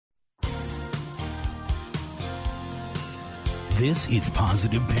This is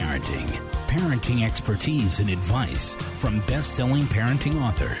Positive Parenting. Parenting expertise and advice from best-selling parenting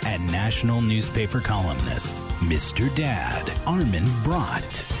author and national newspaper columnist, Mr. Dad, Armin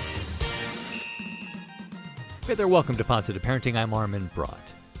Brott. Hey there, welcome to Positive Parenting. I'm Armin Brott.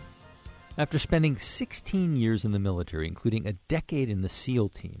 After spending 16 years in the military, including a decade in the SEAL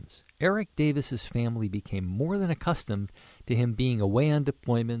teams, Eric Davis's family became more than accustomed to him being away on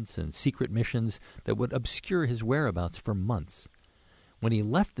deployments and secret missions that would obscure his whereabouts for months. When he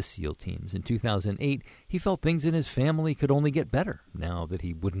left the SEAL teams in 2008, he felt things in his family could only get better now that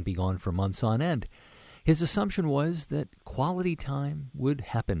he wouldn't be gone for months on end. His assumption was that quality time would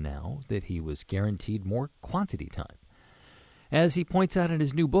happen now that he was guaranteed more quantity time. As he points out in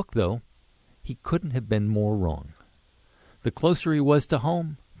his new book, though, he couldn't have been more wrong. The closer he was to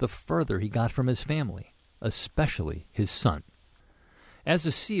home, the further he got from his family, especially his son. As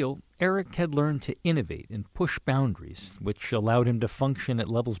a SEAL, Eric had learned to innovate and push boundaries, which allowed him to function at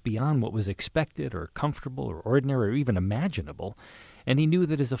levels beyond what was expected or comfortable or ordinary or even imaginable, and he knew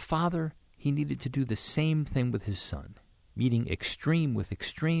that as a father, he needed to do the same thing with his son. Meeting extreme with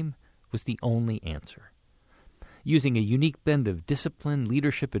extreme was the only answer. Using a unique blend of discipline,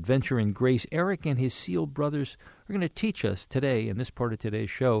 leadership, adventure, and grace, Eric and his SEAL brothers are going to teach us today, in this part of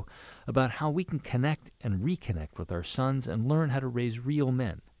today's show, about how we can connect and reconnect with our sons and learn how to raise real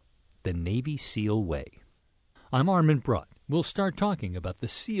men, the Navy SEAL way. I'm Armin Brott. We'll start talking about the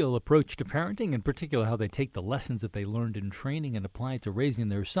SEAL approach to parenting, in particular how they take the lessons that they learned in training and apply it to raising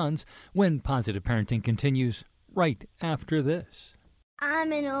their sons, when Positive Parenting continues right after this.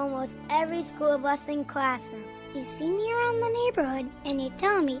 I'm in almost every school bus and classroom. You see me around the neighborhood, and you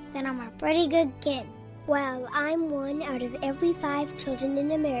tell me that I'm a pretty good kid. Well, I'm one out of every 5 children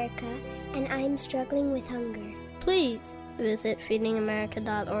in America, and I'm struggling with hunger. Please visit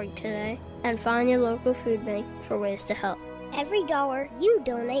feedingamerica.org today and find your local food bank for ways to help. Every dollar you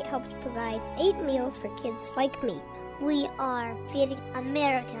donate helps provide 8 meals for kids like me. We are Feeding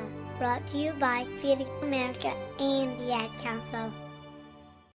America, brought to you by Feeding America and the Ad Council.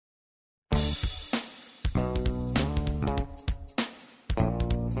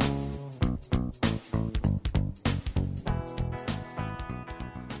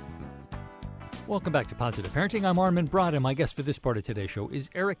 Welcome back to Positive Parenting. I'm Armin Brott, and my guest for this part of today's show is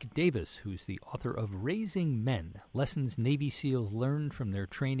Eric Davis, who's the author of Raising Men, Lessons Navy SEALs Learned from Their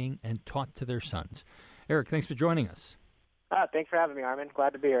Training and Taught to Their Sons. Eric, thanks for joining us. Thanks for having me, Armin.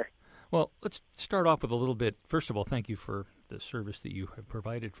 Glad to be here. Well, let's start off with a little bit. First of all, thank you for the service that you have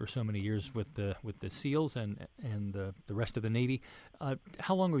provided for so many years with the SEALs and the rest of the Navy.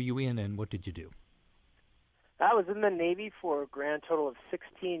 How long were you in, and what did you do? I was in the Navy for a grand total of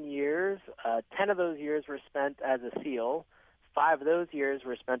 16 years. 10 of those years were spent as a SEAL. 5 of those years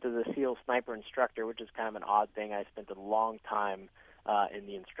were spent as a SEAL sniper instructor, which is kind of an odd thing. I spent a long time in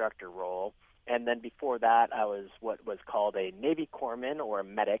the instructor role. And then before that, I was what was called a Navy corpsman or a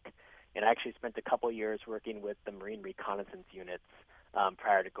medic, and I actually spent a couple years working with the Marine reconnaissance units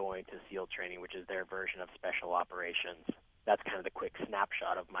prior to going to SEAL training, which is their version of special operations. That's kind of the quick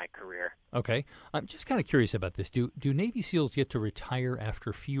snapshot of my career. Okay. I'm just kind of curious about this. Do Navy SEALs get to retire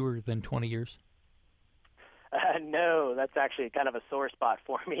after fewer than 20 years? No, that's actually kind of a sore spot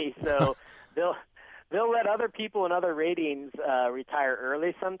for me. So they'll let other people in other ratings retire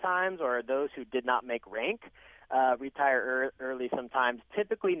early sometimes, or those who did not make rank retire early sometimes.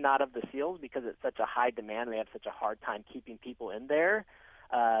 Typically not of the SEALs because it's such a high demand. They have such a hard time keeping people in there.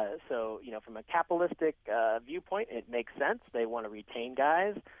 So, from a capitalistic viewpoint, it makes sense. They want to retain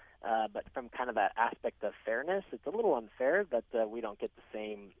guys. But from kind of that aspect of fairness, it's a little unfair that we don't get the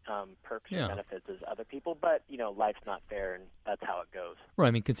same perks or benefits as other people. But, life's not fair, and that's how it goes. Right.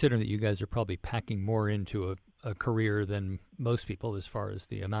 I mean, considering that you guys are probably packing more into a career than most people as far as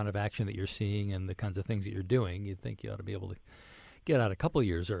the amount of action that you're seeing and the kinds of things that you're doing, you'd think you ought to be able to get out a couple of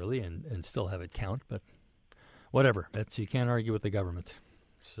years early and still have it count. But whatever. You can't argue with the government.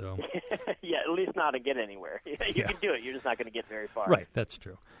 So yeah, at least not to get anywhere. You can do it. You're just not going to get very far. Right, that's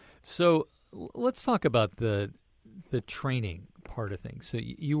true. So let's talk about the training part of things. So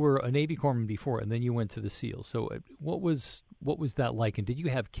you were a Navy corpsman before, and then you went to the SEALs. So what was that like, and did you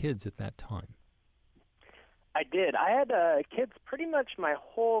have kids at that time? I did. I had kids pretty much my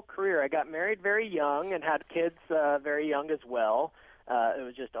whole career. I got married very young and had kids very young as well. It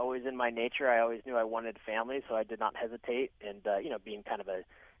was just always in my nature. I always knew I wanted family, so I did not hesitate. And, being kind of a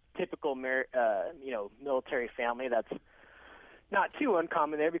typical, military family, that's not too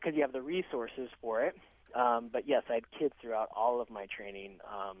uncommon there because you have the resources for it. But, yes, I had kids throughout all of my training.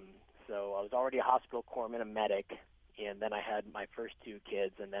 So I was already a hospital corpsman, a medic, and then I had my first 2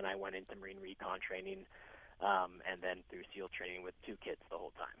 kids, and then I went into Marine recon training and then through SEAL training with 2 kids the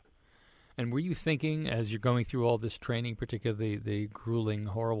whole time. And were you thinking, as you're going through all this training, particularly the grueling,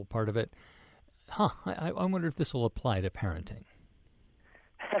 horrible part of it, I wonder if this will apply to parenting?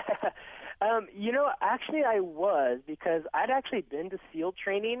 Actually I was, because I'd actually been to SEAL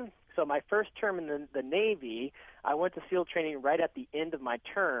training. So my first term in the Navy, I went to SEAL training right at the end of my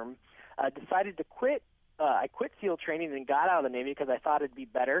term. Decided to quit. I quit SEAL training and got out of the Navy because I thought it'd be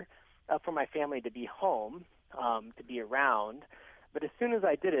better for my family to be home, to be around. But as soon as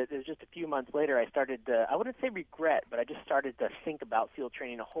I did it, it was just a few months later, I started to, I wouldn't say regret, but I just started to think about SEAL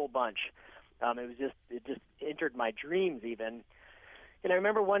training a whole bunch. It just entered my dreams even. And I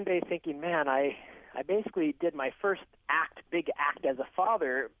remember one day thinking, man, I basically did my first big act as a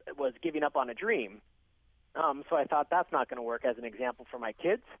father, was giving up on a dream. So I thought that's not going to work as an example for my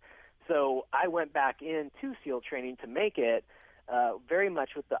kids. So I went back into SEAL training to make it, very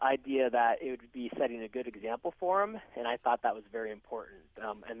much with the idea that it would be setting a good example for them, and I thought that was very important.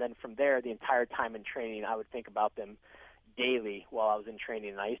 And then from there, the entire time in training, I would think about them daily while I was in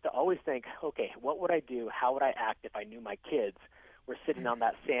training. And I used to always think, okay, what would I do? How would I act if I knew my kids were sitting on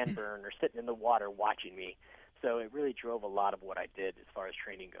that sand burn or sitting in the water watching me? So it really drove a lot of what I did as far as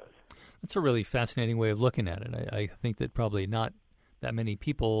training goes. That's a really fascinating way of looking at it. I think that probably not that many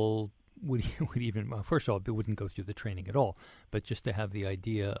people would even, well, first of all, it wouldn't go through the training at all, but just to have the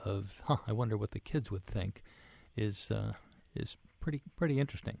idea of, I wonder what the kids would think is pretty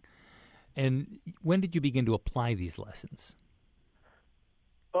interesting. And when did you begin to apply these lessons?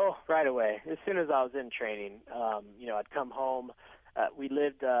 Oh, right away. As soon as I was in training, I'd come home. We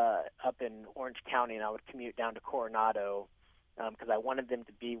lived up in Orange County, and I would commute down to Coronado because I wanted them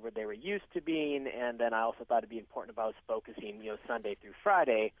to be where they were used to being, and then I also thought it'd be important if I was focusing, Sunday through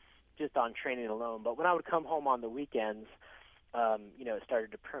Friday, just on training alone. But when I would come home on the weekends, it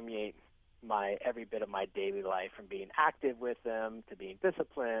started to permeate every bit of my daily life, from being active with them to being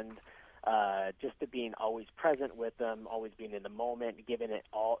disciplined, just to being always present with them, always being in the moment, giving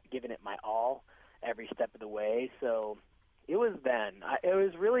it my all every step of the way. So it was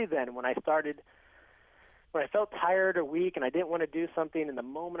really then when I felt tired or weak and I didn't want to do something, and the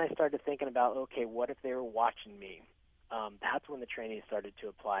moment I started thinking about, okay, what if they were watching me? That's when the training started to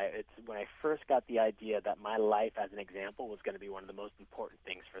apply. It's when I first got the idea that my life as an example was going to be one of the most important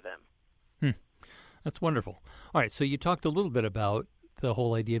things for them. That's wonderful. All right, so you talked a little bit about the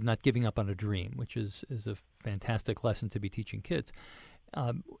whole idea of not giving up on a dream, which is a fantastic lesson to be teaching kids.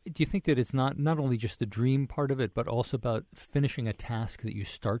 Do you think that it's not only just the dream part of it, but also about finishing a task that you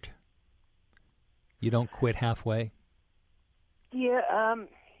start? You don't quit halfway? Yeah,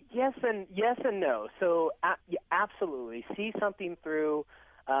 yes and no. So absolutely, see something through.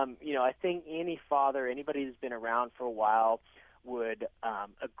 I think any father, anybody who's been around for a while, would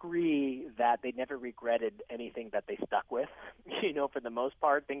agree that they never regretted anything that they stuck with. For the most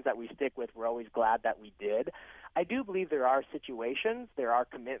part, things that we stick with, we're always glad that we did. I do believe there are situations, there are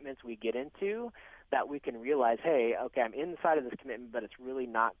commitments we get into that we can realize, hey, okay, I'm inside of this commitment, but it's really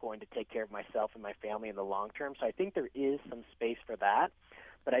not going to take care of myself and my family in the long term. So I think there is some space for that.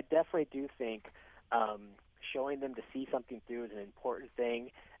 But I definitely do think showing them to see something through is an important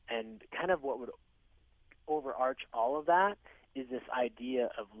thing. And kind of what would overarch all of that is this idea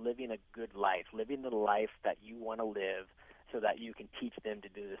of living a good life, living the life that you want to live so that you can teach them to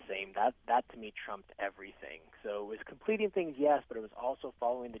do the same. That to me trumped everything. So it was completing things, yes, but it was also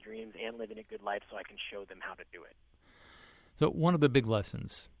following the dreams and living a good life so I can show them how to do it. So one of the big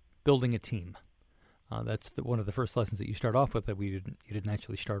lessons, building a team. That's one of the first lessons that you start off with. That you didn't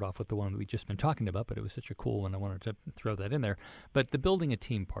actually start off with the one we've just been talking about, but it was such a cool one. I wanted to throw that in there. But the building a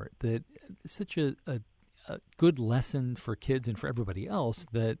team part, that such a good lesson for kids and for everybody else,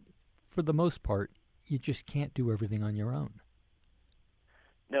 that for the most part, you just can't do everything on your own.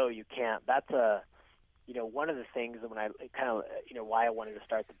 No, you can't. That's one of the things that when I kind of, why I wanted to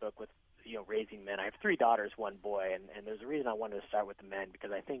start the book with, raising men. I have 3 daughters, 1 boy, and there's a reason I wanted to start with the men,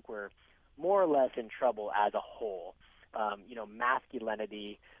 because I think we're more or less in trouble as a whole.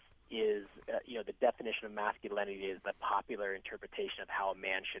 Masculinity is, the definition of masculinity is the popular interpretation of how a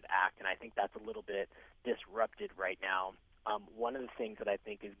man should act, and I think that's a little bit disrupted right now. One of the things that I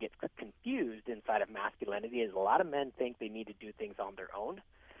think gets confused inside of masculinity is a lot of men think they need to do things on their own,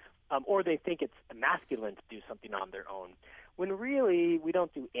 or they think it's masculine to do something on their own, when really we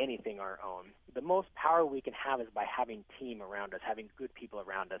don't do anything our own. The most power we can have is by having team around us, having good people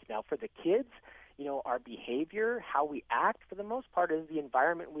around us. Now, for the kids, our behavior, how we act, for the most part, is the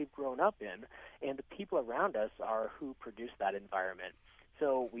environment we've grown up in, and the people around us are who produce that environment.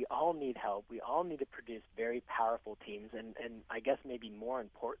 So we all need help. We all need to produce very powerful teams. And I guess maybe more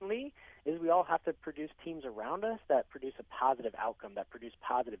importantly is we all have to produce teams around us that produce a positive outcome, that produce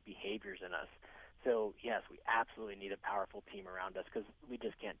positive behaviors in us. So, yes, we absolutely need a powerful team around us because we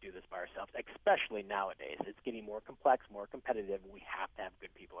just can't do this by ourselves, especially nowadays. It's getting more complex, more competitive. We have to have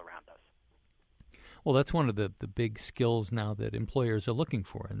good people around us. Well, that's one of the big skills now that employers are looking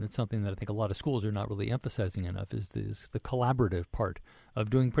for, and it's something that I think a lot of schools are not really emphasizing enough, is the collaborative part of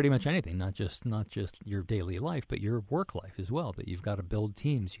doing pretty much anything, not just your daily life, but your work life as well, that you've got to build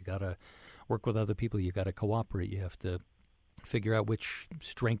teams, you've got to work with other people, you've got to cooperate, you have to figure out which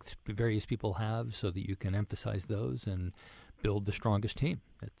strengths various people have so that you can emphasize those and build the strongest team.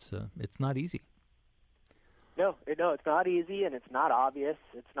 It's not easy. No, it's not easy, and it's not obvious.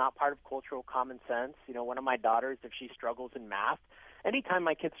 It's not part of cultural common sense. One of my daughters, if she struggles in math, anytime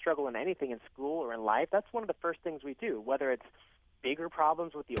my kids struggle in anything in school or in life, that's one of the first things we do, whether it's bigger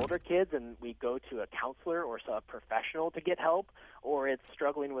problems with the older kids and we go to a counselor or a professional to get help, or it's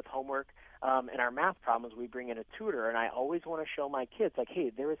struggling with homework. In our math problems, we bring in a tutor, and I always want to show my kids, like,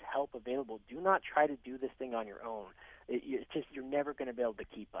 hey, there is help available. Do not try to do this thing on your own. You're never going to be able to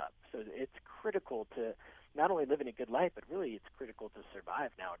keep up. So it's critical to not only living a good life, but really it's critical to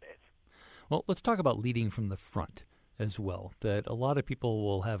survive nowadays. Well, let's talk about leading from the front as well, that a lot of people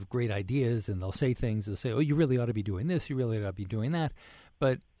will have great ideas and they'll say things, they'll say, oh, you really ought to be doing this, you really ought to be doing that.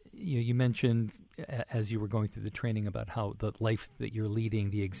 But you mentioned as you were going through the training about how the life that you're leading,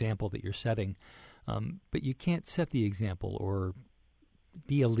 the example that you're setting, but you can't set the example or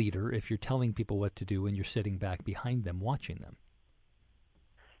be a leader if you're telling people what to do and you're sitting back behind them watching them.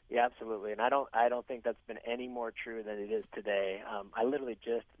 Yeah, absolutely, and I don't think that's been any more true than it is today. I literally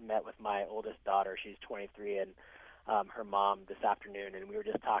just met with my oldest daughter. She's 23, and her mom this afternoon, and we were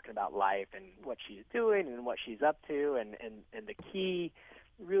just talking about life and what she's doing and what she's up to, and the key,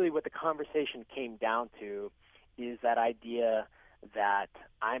 really, what the conversation came down to is that idea that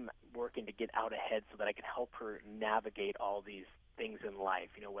I'm working to get out ahead so that I can help her navigate all these things in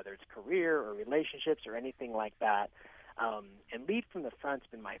life, whether it's career or relationships or anything like that. And Lead from the Front's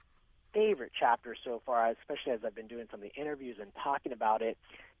been my favorite chapter so far, especially as I've been doing some of the interviews and talking about it.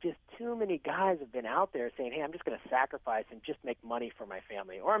 Just too many guys have been out there saying, hey, I'm just going to sacrifice and just make money for my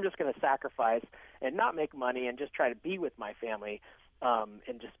family, or I'm just going to sacrifice and not make money and just try to be with my family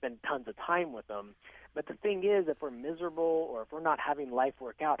and just spend tons of time with them. But the thing is, if we're miserable or if we're not having life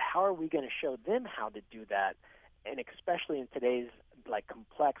work out, how are we going to show them how to do that? And especially in today's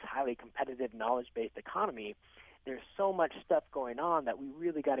complex, highly competitive, knowledge-based economy, there's so much stuff going on that we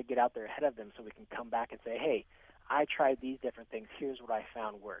really got to get out there ahead of them so we can come back and say, hey, I tried these different things. Here's what I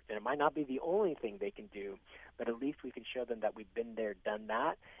found worked. And it might not be the only thing they can do, but at least we can show them that we've been there, done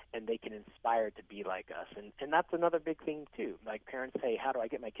that, and they can inspire to be like us. And that's another big thing, too. Like parents say, how do I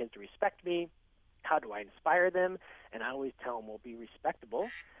get my kids to respect me? How do I inspire them? And I always tell them, well, be respectable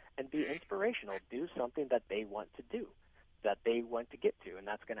and be inspirational. Do something that they want to do, that they want to get to, and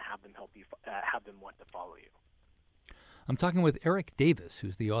that's going to have them have them want to follow you. I'm talking with Eric Davis,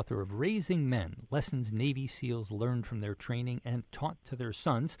 who's the author of Raising Men, Lessons Navy SEALs Learned from Their Training and Taught to Their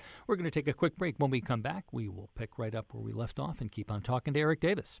Sons. We're going to take a quick break. When we come back, we will pick right up where we left off and keep on talking to Eric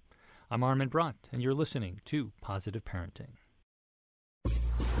Davis. I'm Armin Brott, and you're listening to Positive Parenting.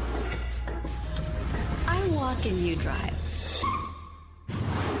 I walk and you drive.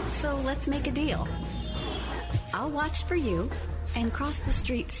 So let's make a deal. I'll watch for you and cross the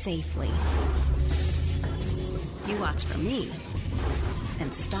street safely. You watch for me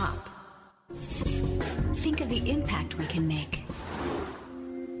and stop. Think of the impact we can make.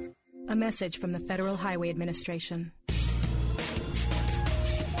 A message from the Federal Highway Administration.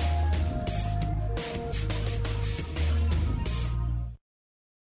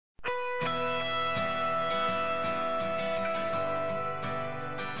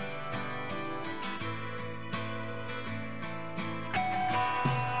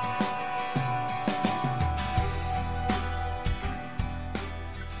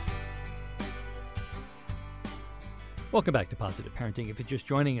 Welcome back to Positive Parenting. If you're just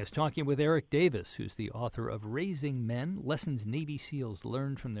joining us, talking with Eric Davis, who's the author of Raising Men, Lessons Navy SEALs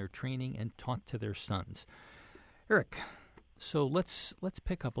Learned from Their Training and Taught to Their Sons. Eric, so let's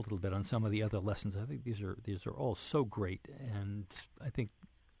pick up a little bit on some of the other lessons. I think these are all so great, and I think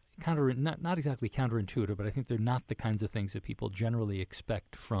not exactly counterintuitive, but I think they're not the kinds of things that people generally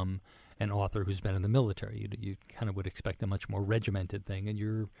expect from an author who's been in the military. You kind of would expect a much more regimented thing, and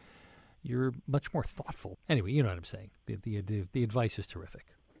you're much more thoughtful. Anyway, you know what I'm saying. The advice is terrific.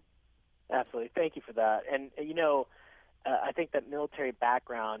 Absolutely. Thank you for that. And, I think that military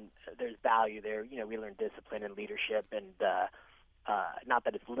background, there's value there. We learn discipline and leadership, and not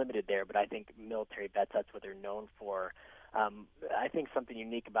that it's limited there, but I think military vets, that's what they're known for. I think something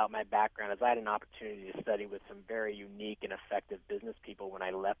unique about my background is I had an opportunity to study with some very unique and effective business people when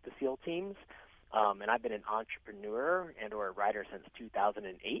I left the SEAL teams. And I've been an entrepreneur and or a writer since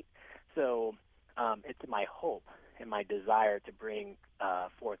 2008. So it's my hope and my desire to bring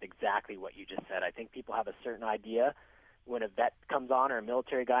forth exactly what you just said. I think people have a certain idea when a vet comes on, or a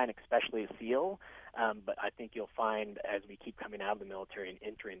military guy, and especially a SEAL. But I think you'll find as we keep coming out of the military and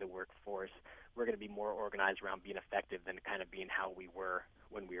entering the workforce, we're going to be more organized around being effective than kind of being how we were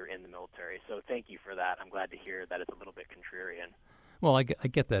when we were in the military. So thank you for that. I'm glad to hear that it's a little bit contrarian. Well, I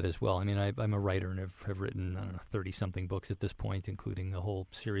get that as well. I mean, I'm a writer and have written, 30-something books at this point, including a whole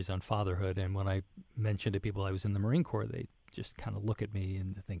series on fatherhood. And when I mentioned to people I was in the Marine Corps, they just kind of look at me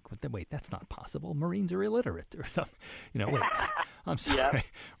and think, wait, that's not possible. Marines are illiterate or something. Wait, I'm sorry. Yep.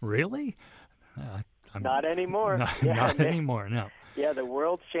 Really? Not anymore. Not anymore, no. Yeah, the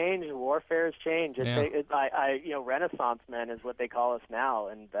world's changed, warfare's changed. Renaissance men is what they call us now,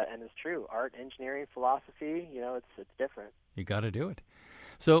 and it's true. Art, engineering, philosophy, it's different. You got to do it.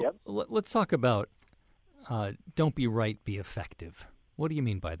 So yep. Let's talk about don't be right, be effective. What do you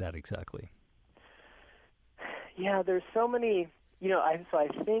mean by that exactly? Yeah, there's so many. I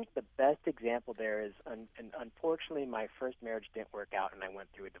think the best example there is, unfortunately, my first marriage didn't work out, and I went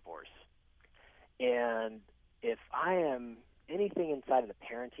through a divorce. And if I am anything inside of the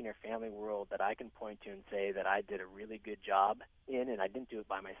parenting or family world that I can point to and say that I did a really good job in, and I didn't do it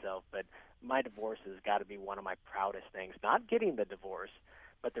by myself, but my divorce has got to be one of my proudest things. Not getting the divorce,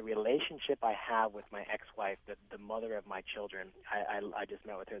 but the relationship I have with my ex-wife, the mother of my children. I just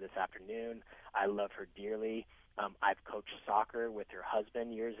met with her this afternoon. I love her dearly. I've coached soccer with her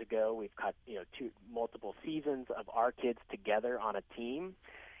husband years ago. We've got multiple seasons of our kids together on a team.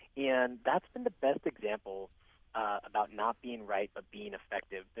 And that's been the best example about not being right but being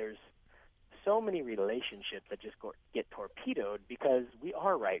effective. There's so many relationships that just get torpedoed because we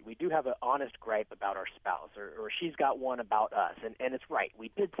are right. We do have an honest gripe about our spouse, or she's got one about us, and it's right. We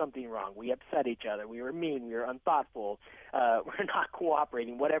did something wrong. We upset each other. We were mean. We were unthoughtful. We're not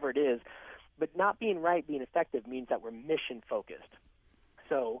cooperating, whatever it is. But not being right, being effective means that we're mission-focused.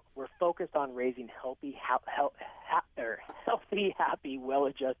 So we're focused on raising healthy, happy,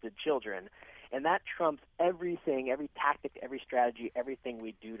 well-adjusted children, and that trumps everything, every tactic, every strategy, everything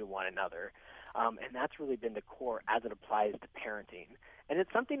we do to one another. And that's really been the core as it applies to parenting. And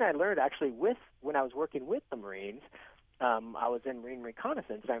it's something I learned actually when I was working with the Marines. I was in Marine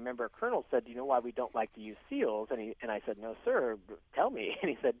reconnaissance, and I remember a colonel said, "Do you know why we don't like to use SEALs?" And I said, "No, sir, tell me." And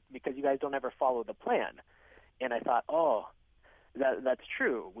he said, "Because you guys don't ever follow the plan." And I thought, that's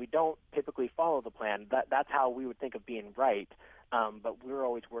true. We don't typically follow the plan. That's how we would think of being right, but we're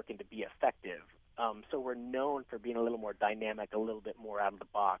always working to be effective. So we're known for being a little more dynamic, a little bit more out of the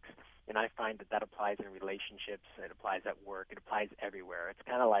box. And I find that applies in relationships, it applies at work, it applies everywhere. It's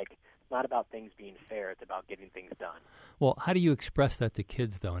kind of like it's not about things being fair, it's about getting things done. Well, how do you express that to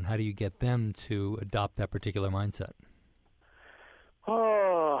kids, though, and how do you get them to adopt that particular mindset?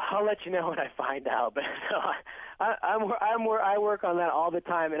 Oh, I'll let you know when I find out. But I work on that all the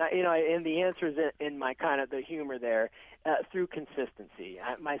time, and and the answer is in my kind of the humor there through consistency.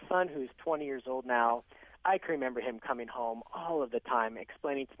 My son, who's 20 years old now, I can remember him coming home all of the time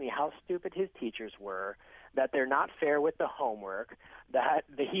explaining to me how stupid his teachers were, that they're not fair with the homework, that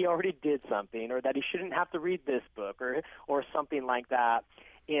he already did something, or that he shouldn't have to read this book, or something like that.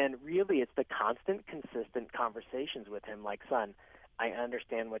 And really, it's the constant, consistent conversations with him, like, son, I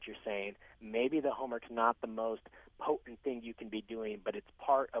understand what you're saying. Maybe the homework's not the most potent thing you can be doing, but it's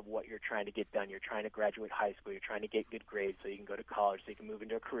part of what you're trying to get done. You're trying to graduate high school. You're trying to get good grades so you can go to college, so you can move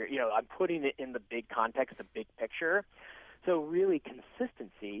into a career. I'm putting it in the big context, the big picture. So really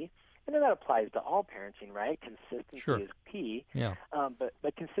consistency, and that applies to all parenting, right? Consistency is key. Yeah.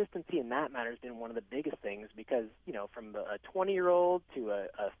 But consistency in that matter has been one of the biggest things because, from a 20-year-old to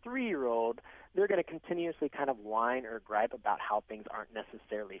a 3-year-old, they're going to continuously kind of whine or gripe about how things aren't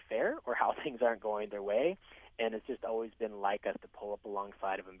necessarily fair or how things aren't going their way. And it's just always been like us to pull up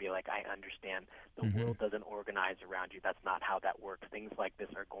alongside of them and be like, I understand. The world doesn't organize around you. That's not how that works. Things like this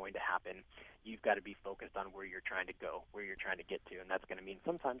are going to happen. You've got to be focused on where you're trying to go, where you're trying to get to. And that's going to mean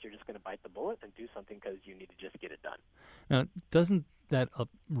sometimes you're just going to bite the bullet and do something because you need to just get it done. Now, doesn't that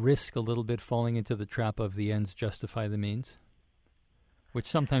risk a little bit falling into the trap of the ends justify the means? Which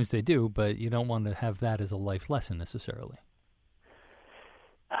sometimes they do, but you don't want to have that as a life lesson necessarily.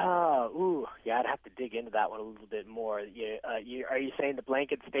 Yeah, I'd have to dig into that one a little bit more. Are you saying the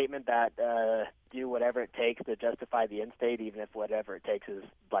blanket statement that do whatever it takes to justify the end state, even if whatever it takes is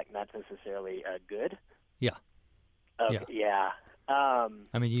like not necessarily good? Yeah. Okay, yeah. I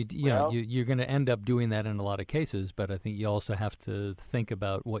mean, you're going to end up doing that in a lot of cases, but I think you also have to think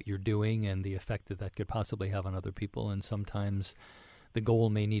about what you're doing and the effect that could possibly have on other people, and sometimes the goal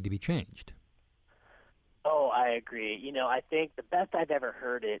may need to be changed. Oh, I agree. I think the best I've ever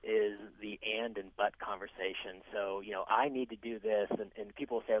heard it is the and but conversation. So, I need to do this, and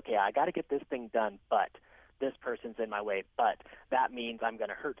people say, okay, I got to get this thing done, but this person's in my way, but that means I'm going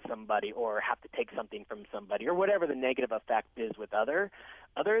to hurt somebody or have to take something from somebody or whatever the negative effect is with others.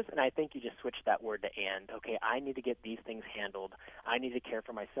 And I think you just switch that word to and. Okay, I need to get these things handled. I need to care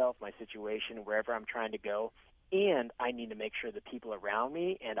for myself, my situation, wherever I'm trying to go, and I need to make sure the people around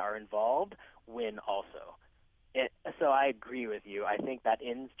me and are involved win also. So I agree with you. I think that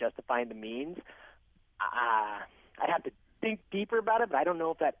ends justifying the means. I'd have to think deeper about it, but I don't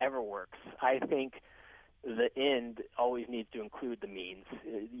know if that ever works. I think the end always needs to include the means.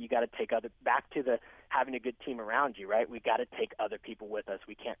 You got to take back to the having a good team around you, right? We got to take other people with us.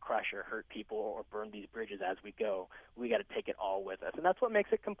 We can't crush or hurt people or burn these bridges as we go. We got to take it all with us, and that's what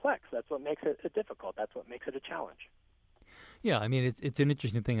makes it complex. That's what makes it difficult. That's what makes it a challenge. Yeah, I mean, it's an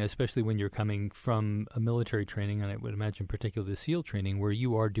interesting thing, especially when you're coming from a military training, and I would imagine particularly the SEAL training, where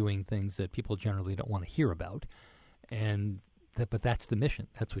you are doing things that people generally don't want to hear about, but that's the mission.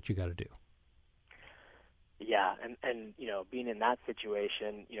 That's what you got to do. Yeah, and being in that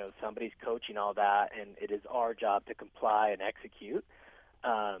situation, somebody's coaching all that, and it is our job to comply and execute.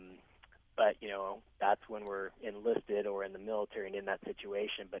 But that's when we're enlisted or in the military and in that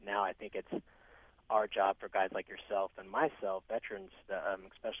situation. But now I think it's our job for guys like yourself and myself, veterans,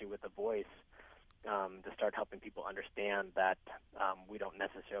 especially with the voice, to start helping people understand that we don't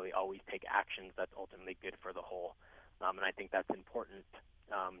necessarily always take actions that's ultimately good for the whole. And I think that's important,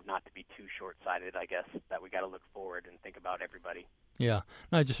 not to be too short-sighted, I guess, that we got to look forward and think about everybody. Yeah.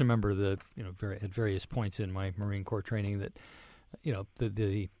 I just remember at various points in my Marine Corps training that,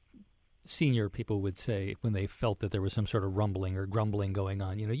 the senior people would say when they felt that there was some sort of rumbling or grumbling going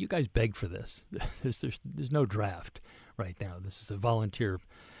on, you guys begged for this. There's no draft right now. This is a volunteer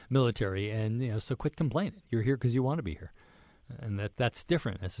military, and so quit complaining. You're here because you want to be here, and that's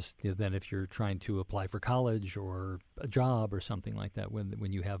different than if you're trying to apply for college or a job or something like that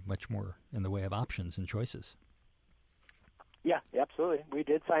when you have much more in the way of options and choices. Yeah, absolutely. We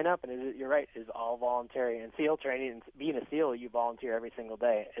did sign up, and you're right, it's all voluntary. And SEAL training, and being a SEAL, you volunteer every single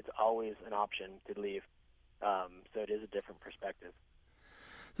day. It's always an option to leave. So it is a different perspective.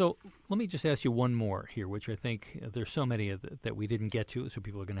 So let me just ask you one more here, which I think there's so many that we didn't get to, so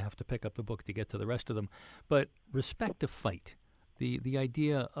people are going to have to pick up the book to get to the rest of them. But respect to fight, the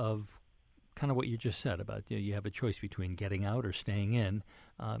idea of kind of what you just said about you have a choice between getting out or staying in,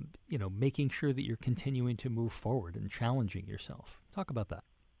 making sure that you're continuing to move forward and challenging yourself. Talk about that.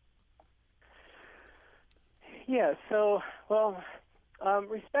 Yeah, so,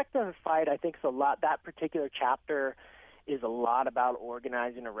 respect to the fight, I think, is a lot. That particular chapter is a lot about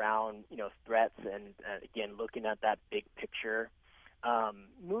organizing around, threats and, again, looking at that big picture.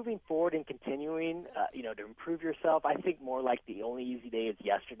 Moving forward and continuing, to improve yourself, I think more like the only easy day is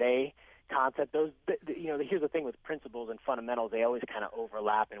yesterday concept. Here's the thing with principles and fundamentals, they always kind of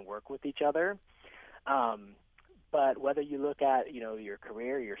overlap and work with each other. But whether you look at, your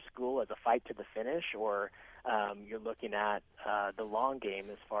career, your school as a fight to the finish, or you're looking at the long game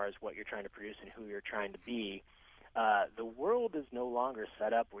as far as what you're trying to produce and who you're trying to be, the world is no longer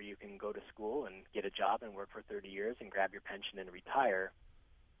set up where you can go to school and get a job and work for 30 years and grab your pension and retire.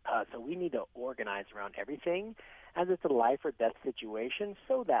 So we need to organize around everything as it's a life or death situation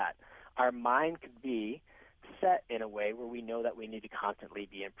so that our mind could be set in a way where we know that we need to constantly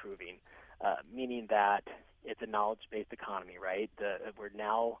be improving, meaning that it's a knowledge-based economy, right? We're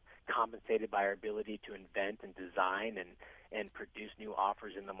now compensated by our ability to invent and design and produce new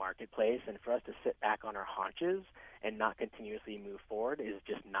offers in the marketplace. And for us to sit back on our haunches and not continuously move forward is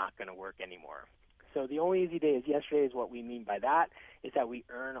just not going to work anymore. So the only easy day is yesterday is what we mean by that is that we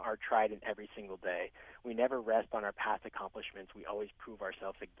earn our trident every single day. We never rest on our past accomplishments. We always prove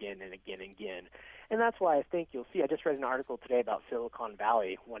ourselves again and again and again. And that's why I think you'll see, I just read an article today about Silicon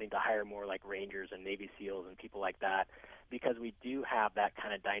Valley wanting to hire more like Rangers and Navy SEALs and people like that because we do have that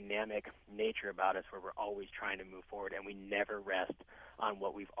kind of dynamic nature about us where we're always trying to move forward and we never rest on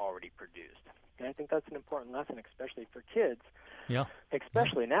what we've already produced. And I think that's an important lesson, especially for kids. Yeah.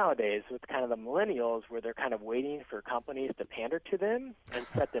 Especially nowadays with kind of the millennials where they're kind of waiting for companies to pander to them and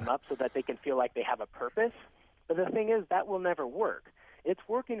set them up so that they can feel like they have a purpose. But the thing is, that will never work. It's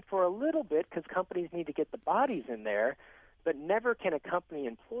working for a little bit because companies need to get the bodies in there, but never can a company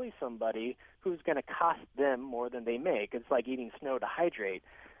employ somebody who's going to cost them more than they make. It's like eating snow to hydrate.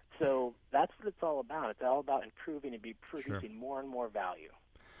 So that's what it's all about. It's all about improving and producing more and more value.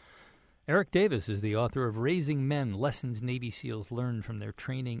 Eric Davis is the author of Raising Men, Lessons Navy SEALs Learned from Their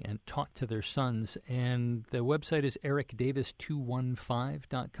Training and Taught to Their Sons. And the website is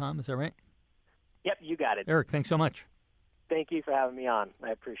ericdavis215.com. Is that right? Yep, you got it. Eric, thanks so much. Thank you for having me on. I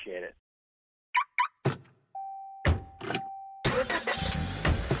appreciate it.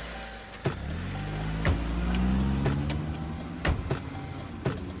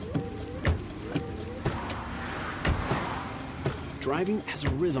 Driving has a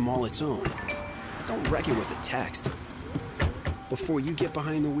rhythm all its own. Don't wreck it with a text. Before you get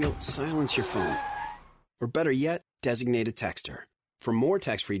behind the wheel, silence your phone. Or better yet, designate a texter. For more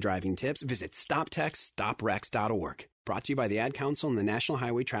text-free driving tips, visit stoptextstoprex.org. Brought to you by the Ad Council and the National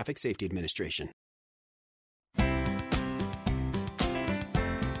Highway Traffic Safety Administration.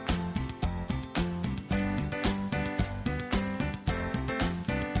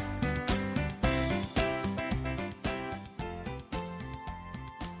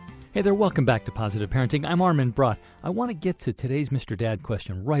 Hey there, welcome back to Positive Parenting. I'm Armin Brott. I want to get to today's Mr. Dad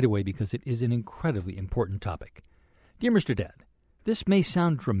question right away because it is an incredibly important topic. Dear Mr. Dad, this may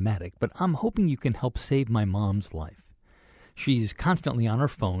sound dramatic, but I'm hoping you can help save my mom's life. She's constantly on her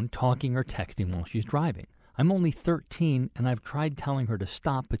phone, talking or texting while she's driving. I'm only 13, and I've tried telling her to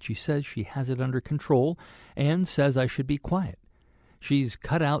stop, but she says she has it under control and says I should be quiet. She's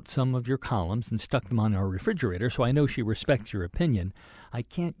cut out some of your columns and stuck them on our refrigerator, so I know she respects your opinion. I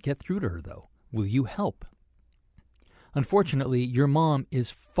can't get through to her, though. Will you help? Unfortunately, your mom is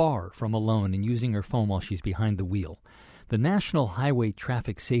far from alone in using her phone while she's behind the wheel. The National Highway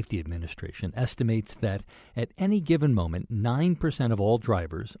Traffic Safety Administration estimates that at any given moment, 9% of all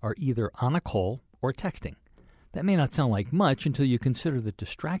drivers are either on a call or texting. That may not sound like much until you consider that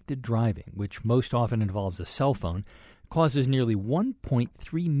distracted driving, which most often involves a cell phone, causes nearly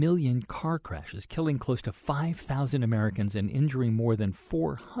 1.3 million car crashes, killing close to 5,000 Americans and injuring more than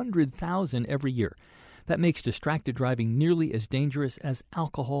 400,000 every year. That makes distracted driving nearly as dangerous as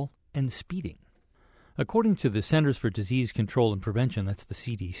alcohol and speeding. According to the Centers for Disease Control and Prevention, that's the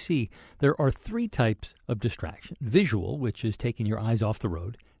CDC, there are 3 types of distraction. Visual, which is taking your eyes off the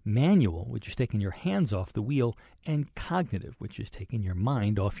road, manual, which is taking your hands off the wheel, and cognitive, which is taking your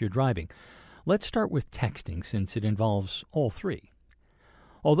mind off your driving. Let's start with texting, since it involves all 3.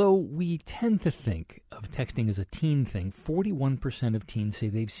 Although we tend to think of texting as a teen thing, 41% of teens say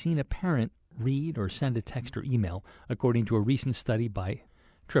they've seen a parent read or send a text or email, according to a recent study by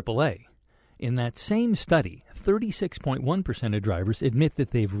AAA. In that same study, 36.1% of drivers admit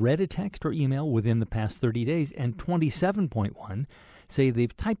that they've read a text or email within the past 30 days, and 27.1% say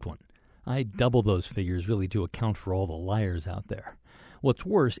they've typed one. I double those figures really to account for all the liars out there. What's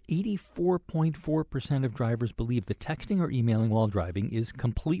worse, 84.4% of drivers believe that texting or emailing while driving is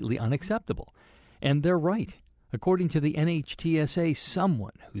completely unacceptable. And they're right. According to the NHTSA,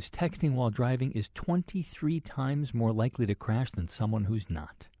 someone who's texting while driving is 23 times more likely to crash than someone who's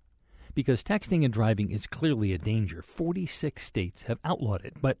not. Because texting and driving is clearly a danger, 46 states have outlawed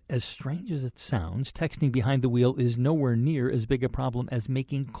it. But as strange as it sounds, texting behind the wheel is nowhere near as big a problem as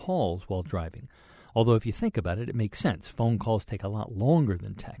making calls while driving. Although if you think about it, it makes sense. Phone calls take a lot longer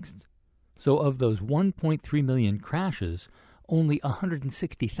than texts. So of those 1.3 million crashes, only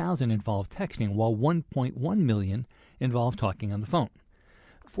 160,000 involve texting, while 1.1 million involve talking on the phone.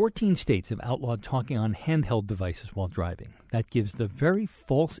 14 states have outlawed talking on handheld devices while driving. That gives the very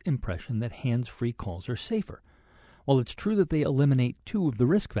false impression that hands-free calls are safer. While it's true that they eliminate 2 of the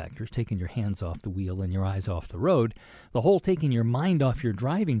risk factors, taking your hands off the wheel and your eyes off the road, the whole taking your mind off your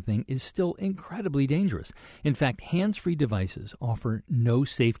driving thing is still incredibly dangerous. In fact, hands-free devices offer no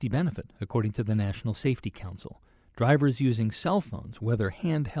safety benefit, according to the National Safety Council. Drivers using cell phones, whether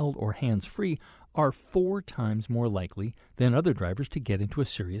handheld or hands-free, are 4 times more likely than other drivers to get into a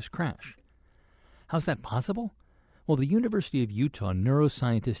serious crash. How's that possible? Well, the University of Utah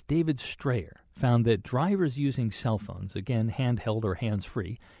neuroscientist David Strayer found that drivers using cell phones, again handheld or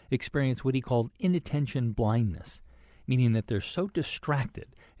hands-free, experience what he called inattention blindness, meaning that they're so distracted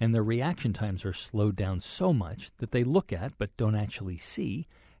and their reaction times are slowed down so much that they look at but don't actually see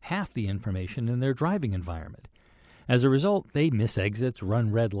half the information in their driving environment. As a result, they miss exits,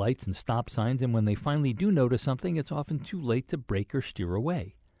 run red lights and stop signs, and when they finally do notice something, it's often too late to brake or steer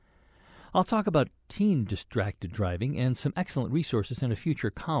away. I'll talk about teen distracted driving and some excellent resources in a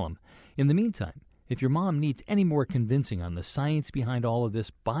future column. In the meantime, if your mom needs any more convincing on the science behind all of this,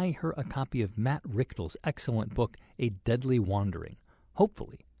 buy her a copy of Matt Richtel's excellent book, A Deadly Wandering.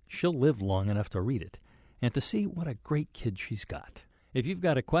 Hopefully, she'll live long enough to read it and to see what a great kid she's got. If you've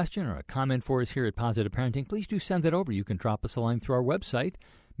got a question or a comment for us here at Positive Parenting, please do send it over. You can drop us a line through our website,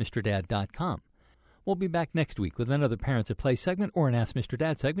 MrDad.com. We'll be back next week with another Parents at Play segment or an Ask Mr.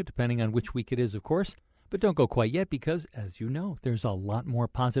 Dad segment, depending on which week it is, of course. But don't go quite yet because, as you know, there's a lot more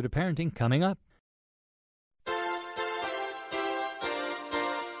positive parenting coming up.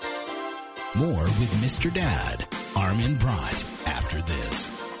 More with Mr. Dad, Armin Brott, after this,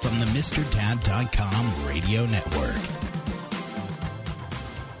 from the MrDad.com radio network.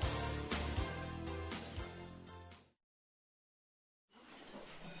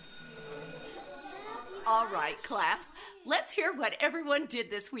 All right, class, let's hear what everyone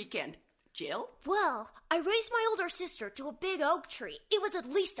did this weekend. Jill? Well, I raised my older sister to a big oak tree. It was at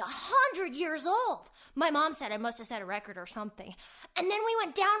least 100 years old. My mom said I must have set a record or something. And then we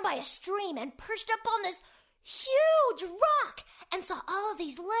went down by a stream and perched up on this huge rock and saw all of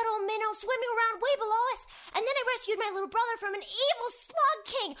these little minnows swimming around way below us. And then I rescued my little brother from an evil slug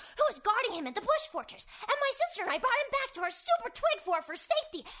king who was guarding him at the bush fortress. And my sister and I brought him back to our super twig fort for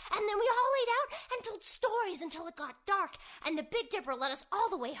safety. And then we all laid out and told stories until it got dark. And the Big Dipper led us all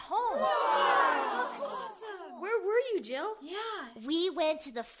the way home. Awesome. Where were you, Jill? Yeah. We went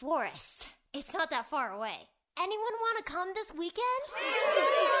to the forest. It's not that far away. Anyone want to come this weekend?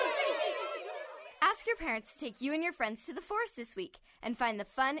 Ask your parents to take you and your friends to the forest this week and find the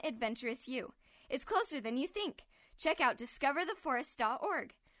fun, adventurous you. It's closer than you think. Check out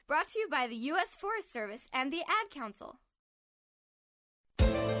discovertheforest.org. Brought to you by the U.S. Forest Service and the Ad Council.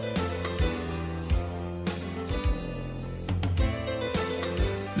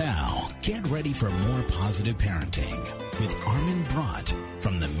 Now, get ready for more positive parenting with Armin Brott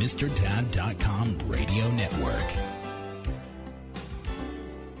from the MrDad.com radio network.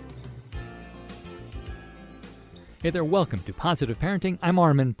 Hey there, welcome to Positive Parenting. I'm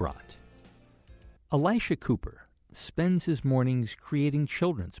Armin Brott. Elisha Cooper spends his mornings creating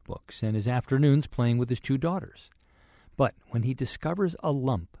children's books and his afternoons playing with his two daughters. But when he discovers a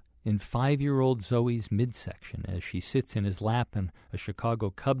lump in 5-year-old Zoe's midsection as she sits in his lap in a Chicago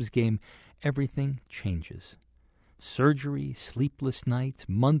Cubs game, everything changes. Surgery, sleepless nights,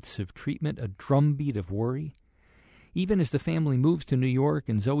 months of treatment, a drumbeat of worry. Even as the family moves to New York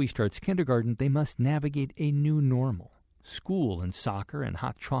and Zoe starts kindergarten, they must navigate a new normal. School and soccer and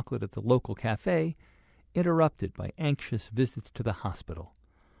hot chocolate at the local cafe, interrupted by anxious visits to the hospital.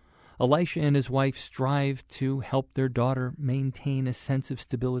 Elisha and his wife strive to help their daughter maintain a sense of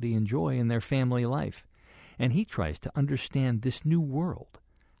stability and joy in their family life. And he tries to understand this new world,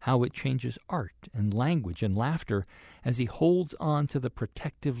 how it changes art and language and laughter as he holds on to the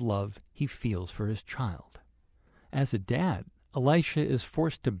protective love he feels for his child. As a dad, Elisha is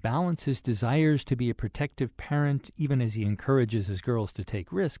forced to balance his desires to be a protective parent, even as he encourages his girls to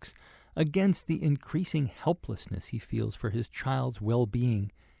take risks, against the increasing helplessness he feels for his child's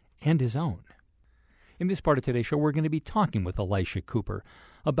well-being and his own. In this part of today's show, we're going to be talking with Elisha Cooper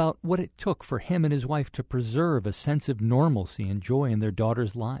about what it took for him and his wife to preserve a sense of normalcy and joy in their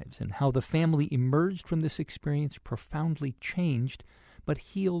daughters' lives, and how the family emerged from this experience profoundly changed, but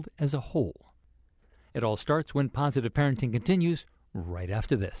healed as a whole. It all starts when Positive Parenting continues right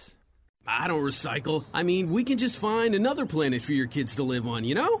after this. I don't recycle. I mean, we can just find another planet for your kids to live on,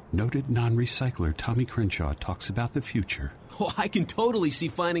 you know? Noted non-recycler Tommy Crenshaw talks about the future. Oh, I can totally see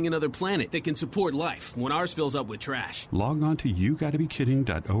finding another planet that can support life when ours fills up with trash. Log on to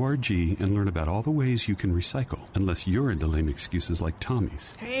YouGottaBeKidding.org and learn about all the ways you can recycle, unless you're into lame excuses like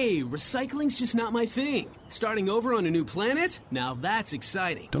Tommy's. Hey, recycling's just not my thing. Starting over on a new planet? Now that's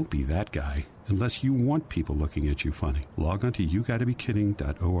exciting. Don't be that guy, unless you want people looking at you funny. Log on to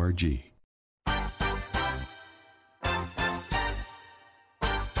YouGottaBeKidding.org.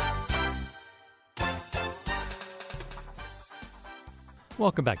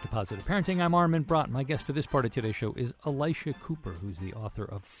 Welcome back to Positive Parenting. I'm Armin Brott. My guest for this part of today's show is Elisha Cooper, who's the author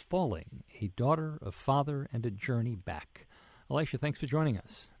of Falling, A Daughter, a Father, and a Journey Back. Elisha, thanks for joining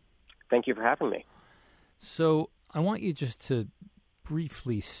us. Thank you for having me. So I want you just to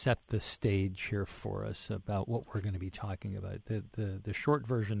briefly set the stage here for us about what we're going to be talking about. The short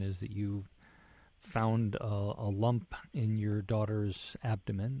version is that you found a lump in your daughter's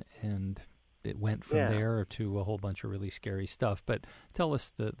abdomen, and it went from there to a whole bunch of really scary stuff. But tell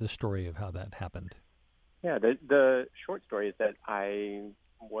us the story of how that happened. Yeah, the short story is that I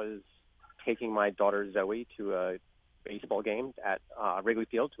was taking my daughter Zoe to a baseball game at Wrigley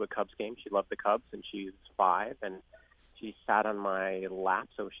Field, to a Cubs game. She loved the Cubs, and she's 5, and she sat on my lap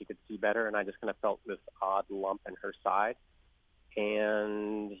so she could see better, and I just kind of felt this odd lump in her side.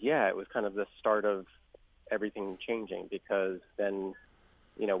 And, yeah, it was kind of the start of everything changing, because then,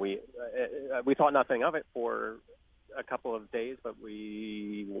 you know, we thought nothing of it for a couple of days, but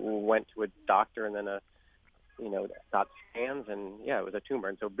we went to a doctor and then a got scans, and it was a tumor.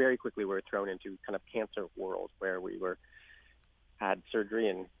 And so very quickly we were thrown into kind of cancer world where we had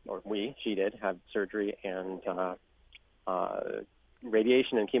surgery, she did have surgery and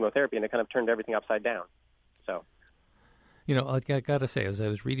radiation and chemotherapy, and it kind of turned everything upside down. So, I got to say, as I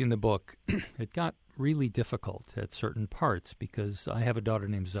was reading the book, it got really difficult at certain parts because I have a daughter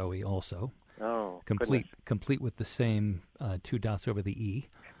named Zoe also. Oh, complete with the same 2 dots over the E.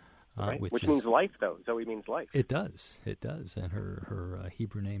 Right. Which means life, though. Zoe means life. It does. And her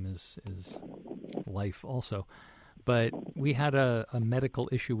Hebrew name is life also. But we had a medical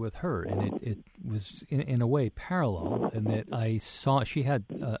issue with her, and it was in a way parallel in that I saw she had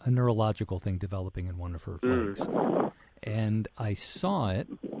a neurological thing developing in one of her legs. And I saw it,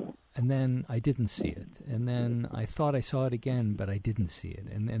 and then I didn't see it. And then I thought I saw it again, but I didn't see it.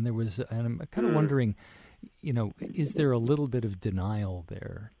 And I'm kind of wondering, is there a little bit of denial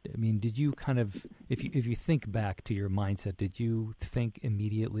there? I mean, did you kind of, if you think back to your mindset, did you think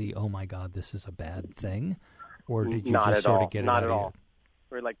immediately, oh my God, this is a bad thing? Or did you just sort of get it out of you? Not at all.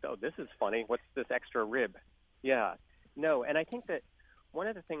 We're like, oh, this is funny. What's this extra rib? Yeah. No, and I think that one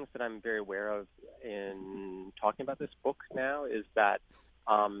of the things that I'm very aware of in talking about this book now is that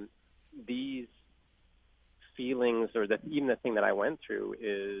these feelings, or even the thing that I went through,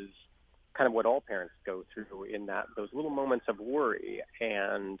 is kind of what all parents go through, in that those little moments of worry,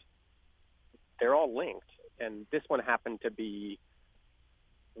 and they're all linked. And this one happened to be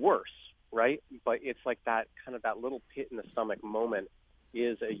worse, right? But it's like that kind of that little pit in the stomach moment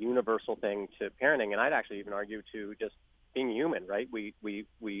is a universal thing to parenting. And I'd actually even argue to just being human, right? We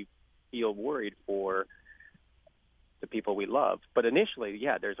feel worried for the people we love. But initially,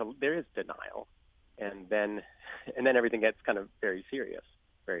 there is denial. And then everything gets kind of very serious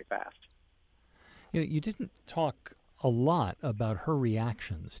very fast. You didn't talk a lot about her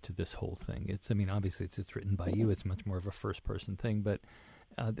reactions to this whole thing. Obviously it's written by you. It's much more of a first-person thing. But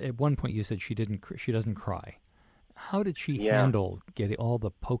at one point you said she doesn't cry. How did she handle getting all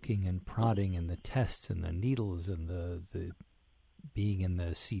the poking and prodding and the tests and the needles and the being in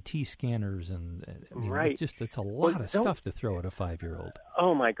the CT scanners? And right. It's a lot of stuff to throw at a 5-year-old.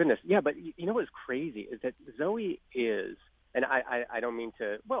 Oh my goodness. Yeah, but you know what's crazy is that Zoe is. And I don't mean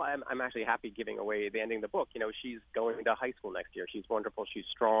to. Well, I'm actually happy giving away the ending of the book. She's going to high school next year. She's wonderful. She's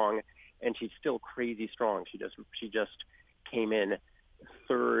strong, and she's still crazy strong. She just came in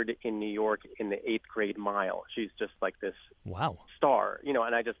 3rd in New York in the 8th grade mile. She's just like this star. And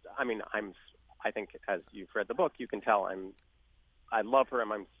I think as you've read the book, you can tell I love her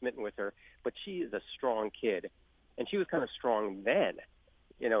and I'm smitten with her. But she is a strong kid, and she was kind of strong then.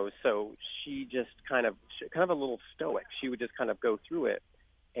 So she just kind of a little stoic. She would just kind of go through it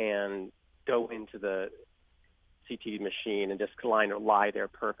and go into the CT machine and just lie there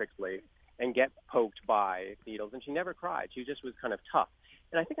perfectly and get poked by needles. And she never cried. She just was kind of tough.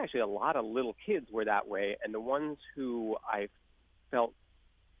 And I think actually a lot of little kids were that way. And the ones who I felt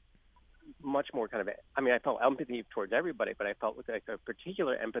much more I felt empathy towards everybody, but I felt like a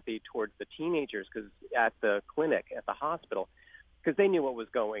particular empathy towards the teenagers, because at the clinic, at the hospital, because they knew what was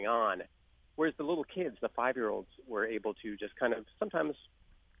going on. Whereas the little kids, the 5-year-olds, were able to just kind of sometimes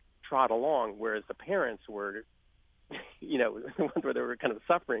trot along, whereas the parents were, the ones where they were kind of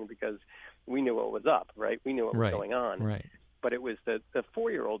suffering because we knew what was up, right? We knew what was going on. Right. But it was the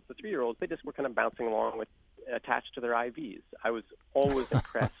 4-year-olds, the 3-year-olds, they just were kind of bouncing along attached to their IVs. I was always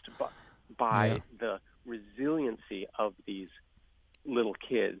impressed by the resiliency of these little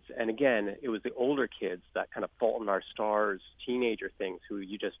kids. And again, it was the older kids, that kind of Fault in Our Stars teenager things, who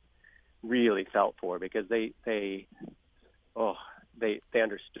you just really felt for, because they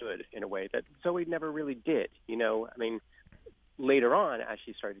understood in a way that Zoe never really did. Later on, as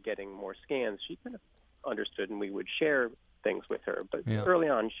she started getting more scans, she kind of understood, and we would share things with her. But early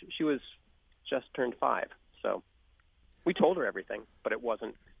on, she was just turned 5, so we told her everything, but it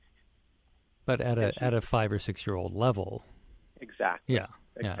wasn't. But at a 5 or 6 year old level. Exactly. Yeah.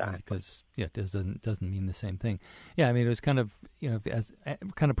 Exactly. Because it doesn't mean the same thing. Yeah, it was kind of as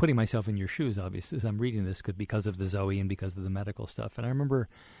kind of putting myself in your shoes. Obviously, as I'm reading this, because of the Zoe and because of the medical stuff. And I remember,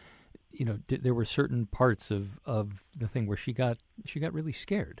 there were certain parts of the thing where she got really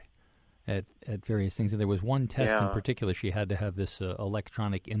scared at various things. And there was one test in particular. She had to have this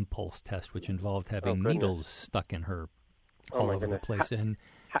electronic impulse test, which involved having needles stuck in her all over the place. And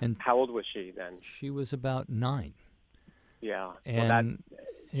how old was she then? She was about 9. Yeah, and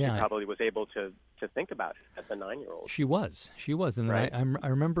she probably was able to think about it as a 9-year-old. She was, and right. I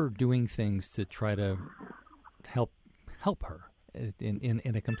remember doing things to try to help her in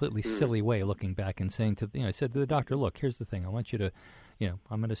a completely silly way. Looking back and saying I said to the doctor, "Look, here's the thing. I want you to,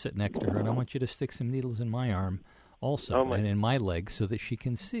 I'm going to sit next to her, and I want you to stick some needles in my arm also, and in my leg, so that she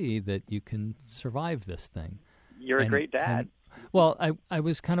can see that you can survive this thing. You're a great dad. Well, I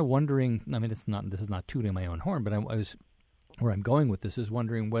was kind of wondering, I mean, this is not tooting my own horn, but I was, where I'm going with this is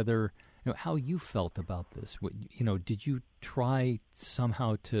wondering whether, how you felt about this. Did you try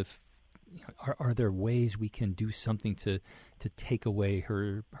somehow to, are there ways we can do something to take away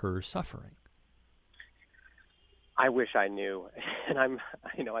her suffering? I wish I knew, and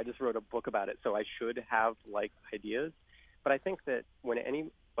I just wrote a book about it, so I should have ideas. But I think that when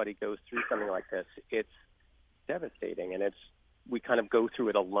anybody goes through something like this, it's devastating, and we kind of go through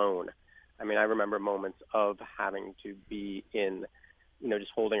it alone. I mean, I remember moments of having to be in,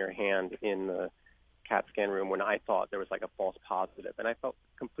 just holding her hand in the CAT scan room when I thought there was a false positive, and I felt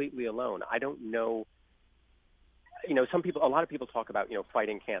completely alone. I don't know. A lot of people talk about,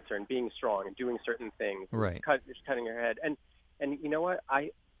 fighting cancer and being strong and doing certain things, right? Just cutting your head, and you know what?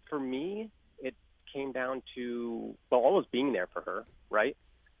 For me, it came down to always being there for her, right?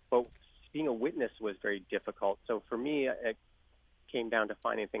 But being a witness was very difficult. So for me, it came down to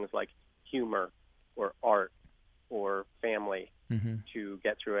finding things like humor or art or family to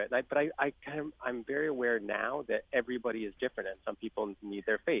get through it. I'm very aware now that everybody is different, and some people need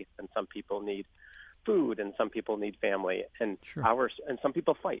their faith, and some people need food, and some people need family, and and some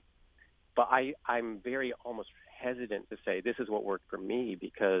people fight. But I'm very almost hesitant to say this is what worked for me,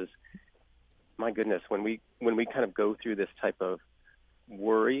 because my goodness, when we kind of go through this type of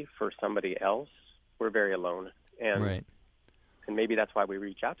worry for somebody else, we're very alone. And and maybe that's why we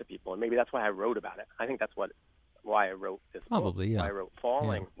reach out to people, and maybe that's why I wrote about it. I think that's why I wrote this book. Yeah. Why I wrote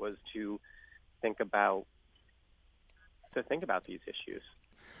Falling was to think about these issues.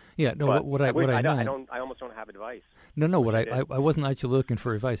 Yeah, no. But I almost don't have advice. No. What I wasn't actually looking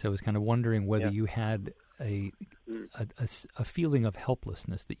for advice. I was kind of wondering whether you had a feeling of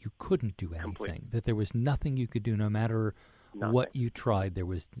helplessness, that you couldn't do anything, that there was nothing you could do, no matter what you tried. There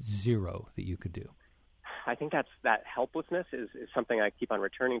was zero that you could do. I think that helplessness is something I keep on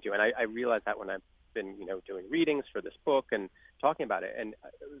returning to, and I realize that when I've been doing readings for this book and talking about it, and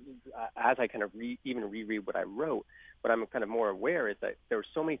as I kind of reread what I wrote, what I'm kind of more aware is that there were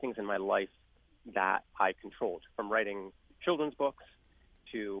so many things in my life that I controlled, from writing children's books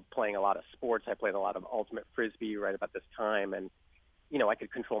to playing a lot of sports. I played a lot of ultimate frisbee right about this time, and I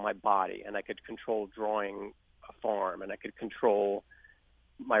could control my body, and I could control drawing a farm, and I could control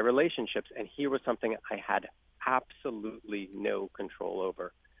my relationships. And here was something I had absolutely no control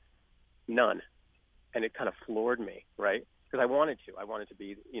over, none. And it kind of floored me, right? Because I wanted to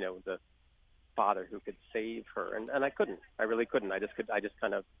be, the father who could save her, and I couldn't. I really couldn't. I just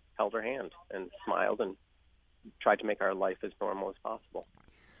kind of held her hand and smiled and tried to make our life as normal as possible.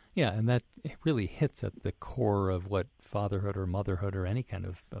 Yeah, and that really hits at the core of what fatherhood or motherhood or any kind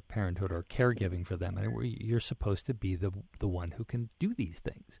of parenthood or caregiving for them. And you're supposed to be the one who can do these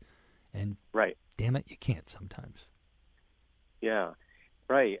things, and damn it, you can't sometimes. Yeah,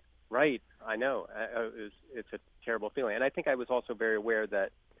 right. I know. It's a terrible feeling, and I think I was also very aware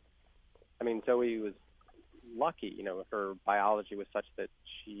that, Zoe was lucky. Her biology was such that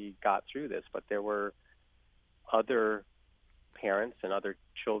she got through this, but there were other parents and other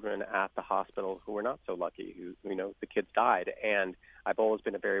children at the hospital who were not so lucky, who, the kids died. And I've always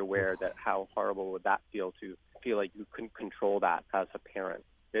been very aware that how horrible would that feel, to feel like you couldn't control that as a parent.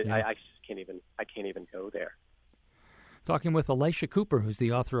 I just can't even go there. Talking with Elisha Cooper, who's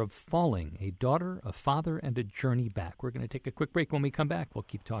the author of Falling, A Daughter, a Father, and a Journey Back. We're going to take a quick break. When we come back, we'll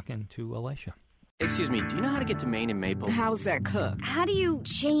keep talking to Elisha. Excuse me, do you know how to get to Maine and Maple? How's that cooked? How do you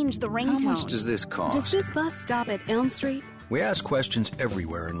change the ringtone? How much does this cost? Does this bus stop at Elm Street? We ask questions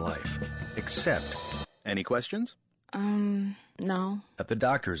everywhere in life, except... Any questions? No. At the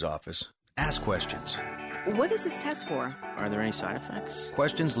doctor's office, ask questions. What is this test for? Are there any side effects?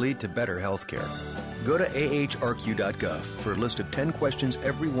 Questions lead to better health care. Go to ahrq.gov for a list of 10 questions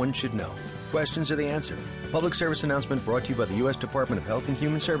everyone should know. Questions are the answer. Public service announcement brought to you by the U.S. Department of Health and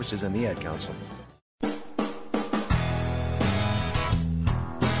Human Services and the Ad Council.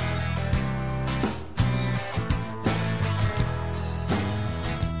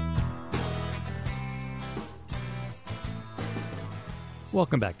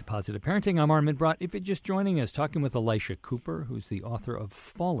 Welcome back to Positive Parenting. I'm Armin Brott. If you're just joining us, talking with Elisha Cooper, who's the author of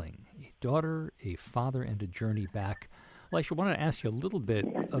Falling, A Daughter, a Father, and a Journey Back. Elisha, I wanted to ask you a little bit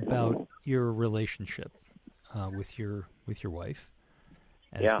about your relationship with your wife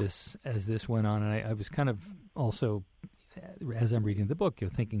as this went on, and I was kind of also as I'm reading the book, you're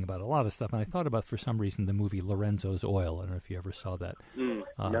thinking about a lot of stuff, and I thought about, for some reason, the movie Lorenzo's Oil. I don't know if you ever saw that.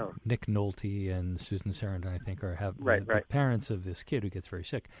 No. Nick Nolte and Susan Sarandon, I think, have right. the parents of this kid who gets very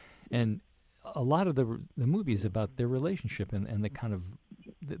sick. And a lot of the movie is about their relationship and the kind of,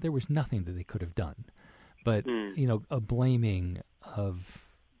 there was nothing that they could have done. But, a blaming of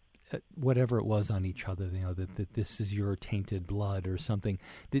whatever it was on each other, that this is your tainted blood or something.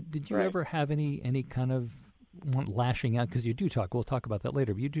 Did you ever have any kind of lashing out? Because you do talk, we'll talk about that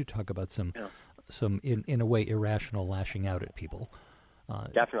later, but you do talk about some in a way, irrational lashing out at people.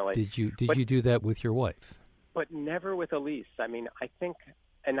 Definitely. Did you do that with your wife? But never with Elise. I mean, I think,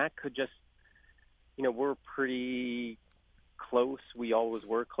 and that could just, we're pretty close. We always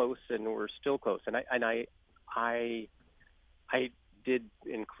were close, and we're still close. And I did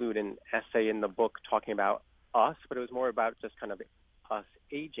include an essay in the book talking about us, but it was more about just kind of us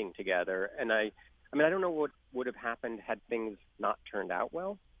aging together. And I don't know what would have happened had things not turned out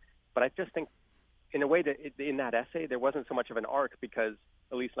well, but I just think in a way that in that essay, there wasn't so much of an arc because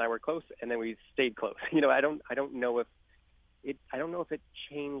Elise and I were close and then we stayed close. I don't know if it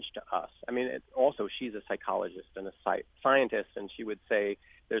changed us. I mean, also she's a psychologist and a scientist, and she would say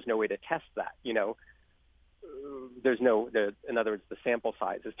there's no way to test that, in other words, the sample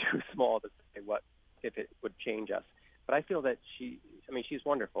size is too small to say what if it would change us. But I feel that she's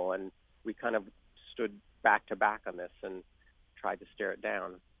wonderful, and we kind of stood back to back on this and tried to stare it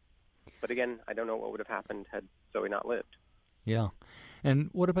down. But again, I don't know what would have happened had Zoe not lived. Yeah. And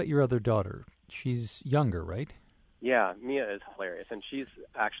what about your other daughter? She's younger, right? Yeah, Mia is hilarious, and she's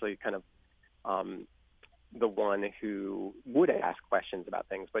actually kind of the one who would ask questions about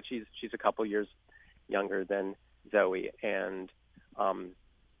things, but she's a couple years younger than Zoe, and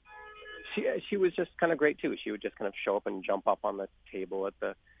she was just kind of great too. She would just kind of show up and jump up on the table at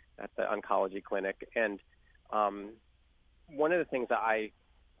the oncology clinic. And one of the things that I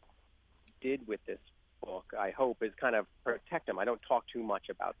did with this book, I hope, is kind of protect them. I don't talk too much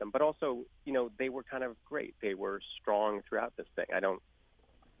about them, but also, they were kind of great. They were strong throughout this thing.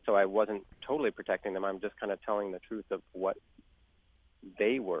 So I wasn't totally protecting them. I'm just kind of telling the truth of what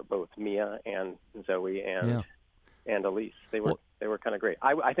they were, both Mia and Zoe and Elise. They were kind of great.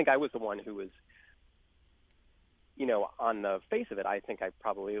 I think I was the one who was, on the face of it, I think I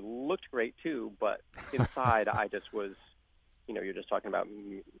probably looked great too, but inside I just was, you're just talking about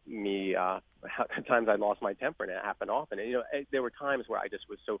me, times I lost my temper, and it happened often. And, there were times where I just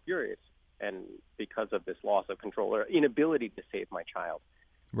was so furious, and because of this loss of control or inability to save my child.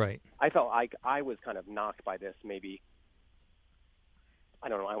 Right. I felt like I was kind of knocked by this, maybe, I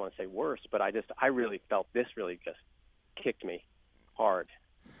don't know, I want to say worse, but I really felt this really just kicked me hard.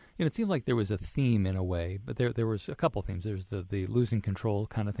 It seemed like there was a theme in a way, but there was a couple themes. There's the losing control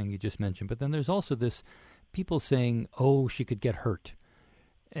kind of thing you just mentioned, but then there's also this people saying, oh, she could get hurt.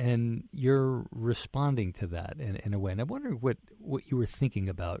 And you're responding to that in a way. And I wonder what you were thinking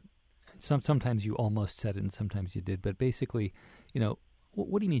about. Sometimes you almost said it and sometimes you did, but basically,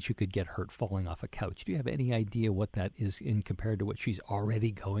 what do you mean she could get hurt falling off a couch? Do you have any idea what that is in compared to what she's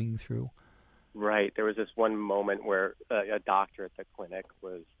already going through? Right. There was this one moment where a doctor at the clinic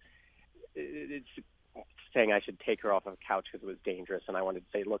was saying I should take her off of a couch because it was dangerous, and I wanted to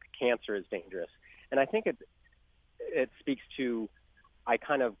say, look, cancer is dangerous. And I think it speaks to, I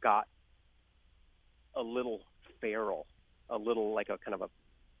kind of got a little feral, a little like a kind of a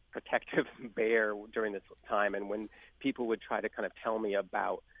protective bear during this time. And when people would try to kind of tell me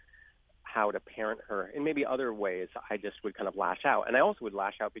about how to parent her in maybe other ways, I just would kind of lash out. And I also would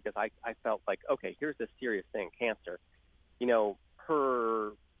lash out because I felt like, okay, here's this serious thing, cancer.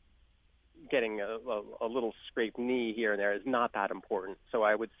 Her getting a little scraped knee here and there is not that important. So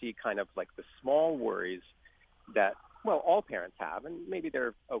I would see kind of like the small worries that, well, all parents have, and maybe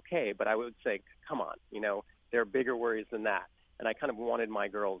they're okay, but I would say, come on, there are bigger worries than that. And I kind of wanted my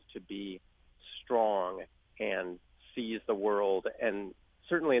girls to be strong and seize the world. And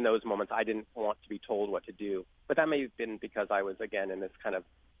certainly in those moments, I didn't want to be told what to do. But that may have been because I was, again, in this kind of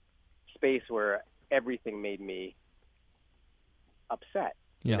space where everything made me upset,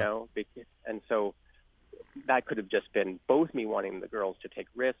 And so that could have just been both me wanting the girls to take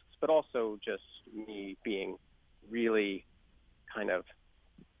risks, but also just me being really kind of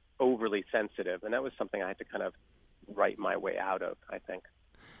overly sensitive. And that was something I had to kind of write my way out of, I think.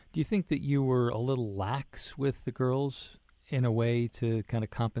 Do you think that you were a little lax with the girls in a way to kind of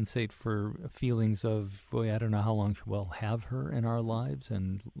compensate for feelings of, boy, I don't know how long we'll have her in our lives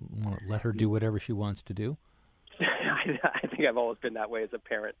and want to let her do whatever she wants to do? I think I've always been that way as a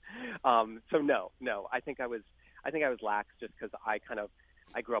parent. So no, I think I was lax just because I kind of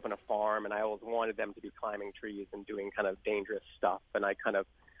I grew up on a farm, and I always wanted them to be climbing trees and doing kind of dangerous stuff. And I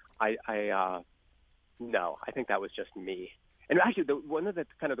think that was just me. And actually, one of the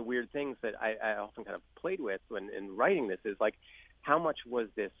kind of the weird things that I often kind of played with when in writing this is like, how much was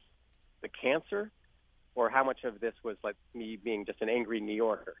this the cancer, or how much of this was like me being just an angry New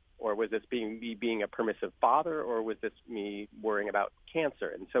Yorker, or was this me being a permissive father, or was this me worrying about cancer?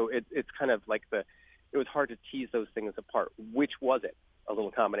 And so it's kind of like it was hard to tease those things apart. Which was it? A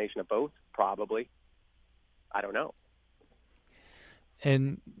little combination of both, probably. I don't know.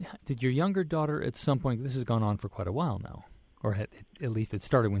 And did your younger daughter at some point, this has gone on for quite a while now, or at least it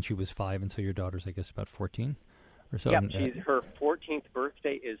started when she was 5, and so your daughter's, I guess, about 14 or so? Yeah, her 14th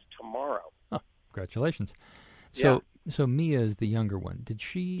birthday is tomorrow. Oh, congratulations. So Mia is the younger one. Did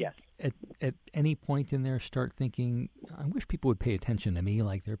she, at any point in there, start thinking, I wish people would pay attention to me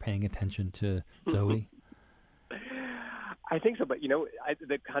like they're paying attention to Zoe? I think so, but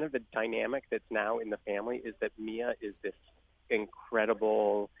the kind of the dynamic that's now in the family is that Mia is this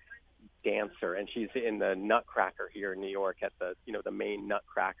incredible dancer, and she's in the Nutcracker here in New York at the main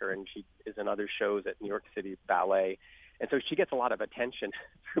Nutcracker, and she is in other shows at New York City Ballet, and so she gets a lot of attention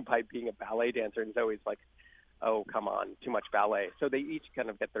by being a ballet dancer, and Zoe's like, oh, come on, too much ballet. So they each kind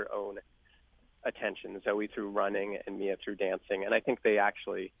of get their own attention, Zoe through running and Mia through dancing, and I think they're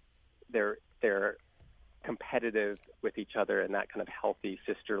competitive with each other in that kind of healthy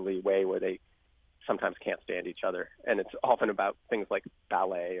sisterly way where they sometimes can't stand each other, and it's often about things like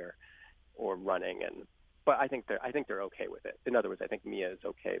ballet or running. But I think they're okay with it. In other words, I think Mia is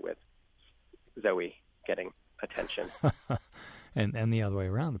okay with Zoe getting attention, and the other way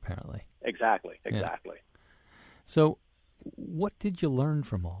around, apparently. Exactly. Yeah. So, what did you learn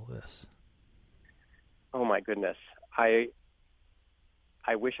from all this? Oh my goodness, I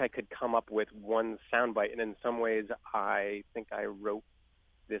wish I could come up with one soundbite, and in some ways, I think I wrote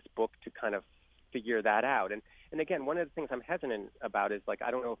this book to kind of figure that out. And again, one of the things I'm hesitant about is like, I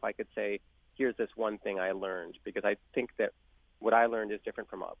don't know if I could say, here's this one thing I learned, because I think that what I learned is different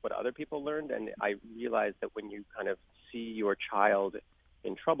from what other people learned. And I realized that when you kind of see your child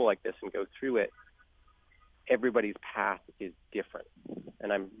in trouble like this and go through it, everybody's path is different.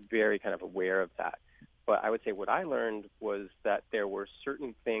 And I'm very kind of aware of that. But I would say what I learned was that there were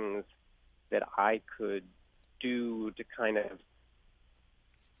certain things that I could do to kind of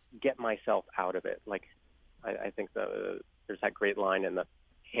get myself out of it. Like, I think there's that great line in the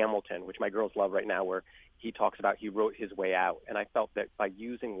Hamilton, which my girls love right now, where he talks about he wrote his way out. And I felt that by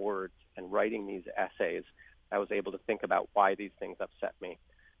using words and writing these essays, I was able to think about why these things upset me,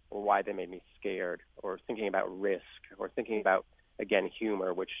 or why they made me scared, or thinking about risk, or thinking about, again,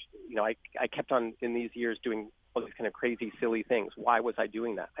 humor, which, I kept on in these years doing all these kind of crazy, silly things. Why was I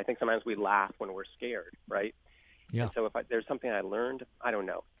doing that? I think sometimes we laugh when we're scared, right? Yeah. And so if there's something I learned, I don't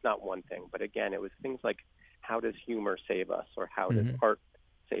know. It's not one thing. But again, it was things like, how does humor save us? Or how does art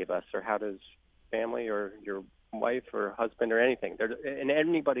save us? Or how does family or your wife or husband or anything? There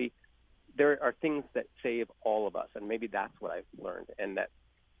are things that save all of us. And maybe that's what I've learned. And that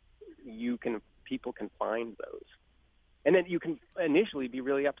people can find those. And then you can initially be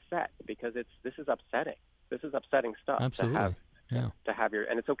really upset because this is upsetting. This is upsetting stuff. Absolutely. To have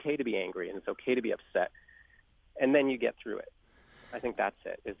and it's okay to be angry, and it's okay to be upset. And then you get through it. I think that's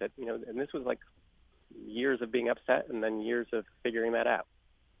it, is that, and this was like years of being upset and then years of figuring that out.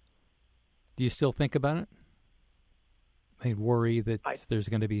 Do you still think about it? I mean, worry that there's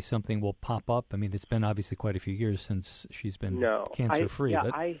going to be something will pop up? I mean, it's been obviously quite a few years since she's been cancer-free.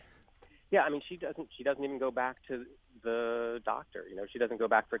 I mean, she doesn't even go back to the doctor. She doesn't go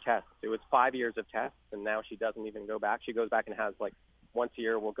back for tests. It was 5 years of tests, and now she doesn't even go back. She goes back and has, like, once a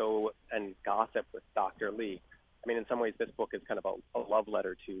year we'll go and gossip with Dr. Lee. I mean, in some ways, this book is kind of a love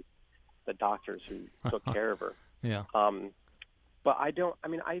letter to the doctors who took care of her. Yeah. But I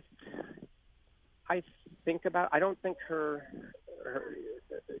think about. I don't think her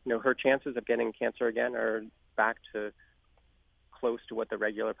chances of getting cancer again are back to close to what the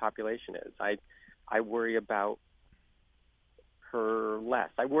regular population is. I worry about her less.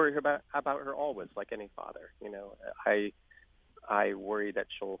 I worry about her always, like any father. I worry that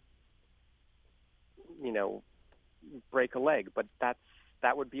she'll, break a leg, but that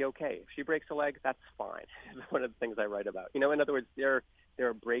would be okay. If she breaks a leg, that's fine. It's one of the things I write about. In other words, there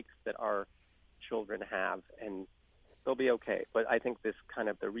are breaks that our children have, and they'll be okay. But I think this kind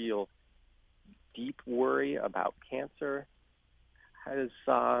of the real deep worry about cancer has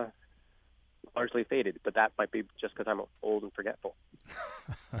largely faded, but that might be just because I'm old and forgetful.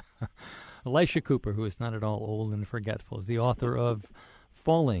 Elisha Cooper, who is not at all old and forgetful, is the author of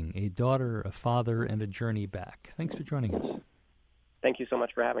Falling, A Daughter, a Father, and a Journey Back. Thanks for joining us. Thank you so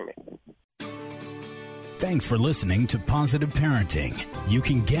much for having me. Thanks for listening to Positive Parenting. You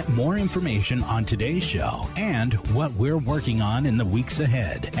can get more information on today's show and what we're working on in the weeks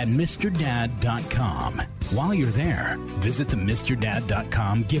ahead at MrDad.com. While you're there, visit the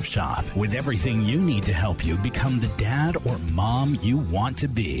MrDad.com gift shop with everything you need to help you become the dad or mom you want to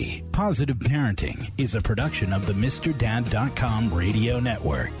be. Positive Parenting is a production of the MrDad.com radio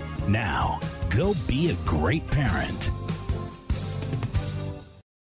network. Now, go be a great parent.